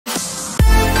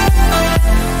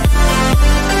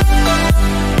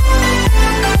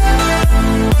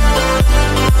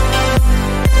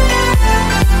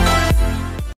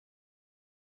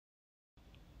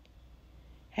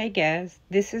Hey guys,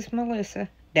 this is Melissa,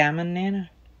 Diamond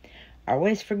Nana. I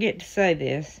always forget to say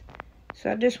this,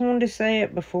 so I just wanted to say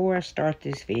it before I start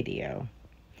this video.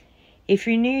 If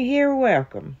you're new here,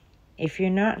 welcome. If you're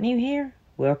not new here,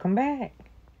 welcome back.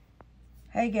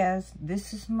 Hey guys,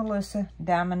 this is Melissa,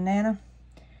 Diamond Nana.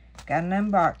 Got an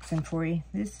unboxing for you.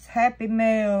 This is Happy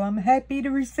Mail. I'm happy to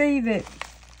receive it.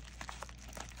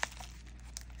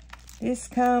 This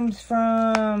comes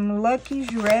from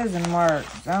Lucky's Resin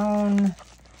Werx on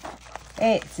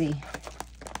Etsy.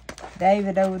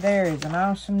 David over there is an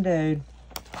awesome dude.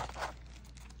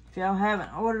 If y'all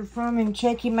haven't ordered from him,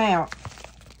 check him out.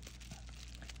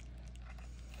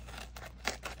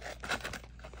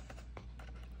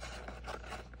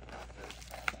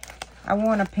 I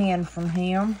want a pen from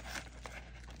him.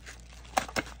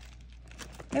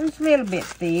 It was a little bit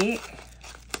thick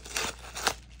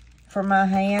for my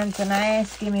hands, and I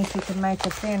asked him if he could make a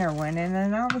thinner one, and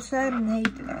then all of a sudden he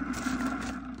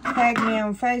tagged me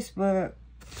on Facebook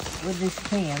with this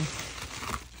pen.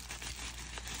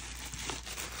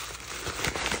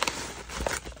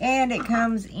 And it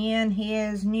comes in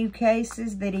his new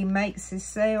cases that he makes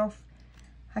himself.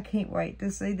 I can't wait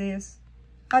to see this.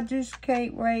 I just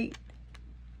can't wait.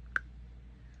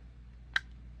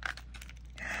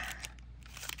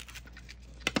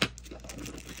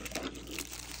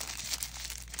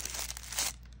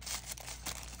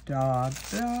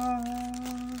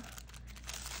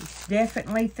 It's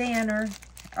definitely thinner,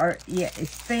 or yeah,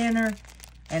 it's thinner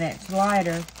and it's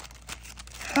lighter.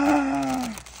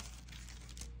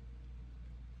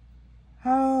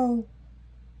 Oh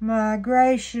my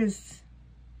gracious.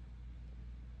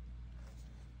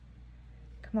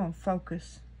 Come on,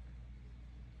 focus.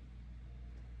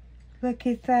 Look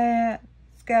at that.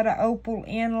 It's got an opal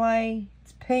inlay.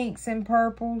 It's pinks and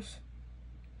purples.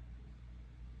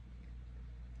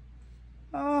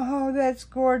 Oh, that's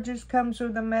gorgeous. Comes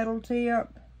with a metal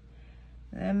tip.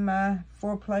 And my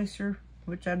 4-placer,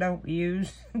 which I don't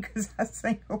use because I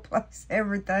single place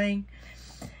everything.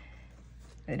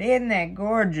 But isn't that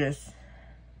gorgeous?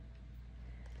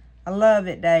 I love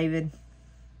it, David.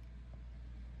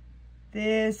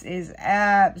 This is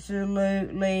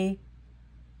absolutely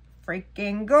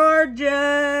freaking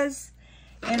gorgeous.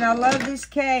 And I love this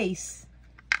case.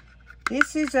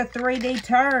 This is a 3D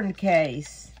turn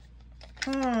case.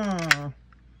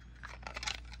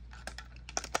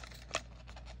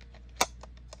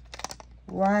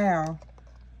 Wow.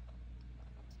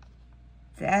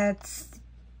 That's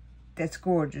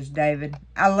gorgeous, David.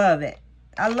 I love it.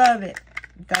 I love it.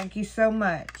 Thank you so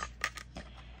much.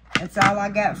 That's all I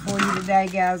got for you today,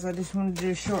 guys. I just wanted to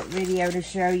do a short video to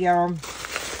show y'all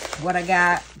what I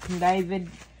got from David.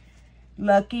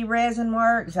 Lucky Resin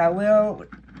Werx. I will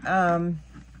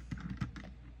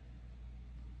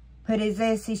put his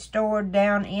Etsy store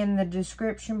down in the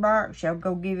description box. Y'all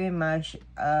go give him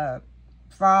a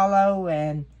follow.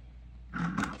 And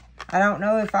I don't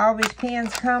know if all his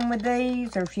pens come with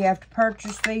these, or if you have to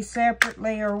purchase these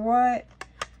separately or what.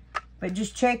 But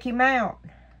just check him out,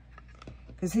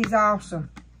 because he's awesome.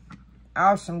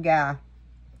 Awesome guy.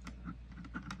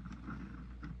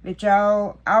 But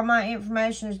y'all, all my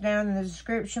information is down in the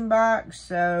description box.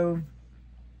 So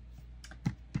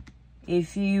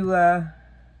if you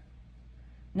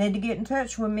need to get in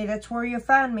touch with me, that's where you'll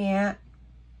find me at.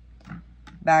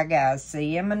 Bye, guys.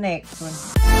 See you in my next one.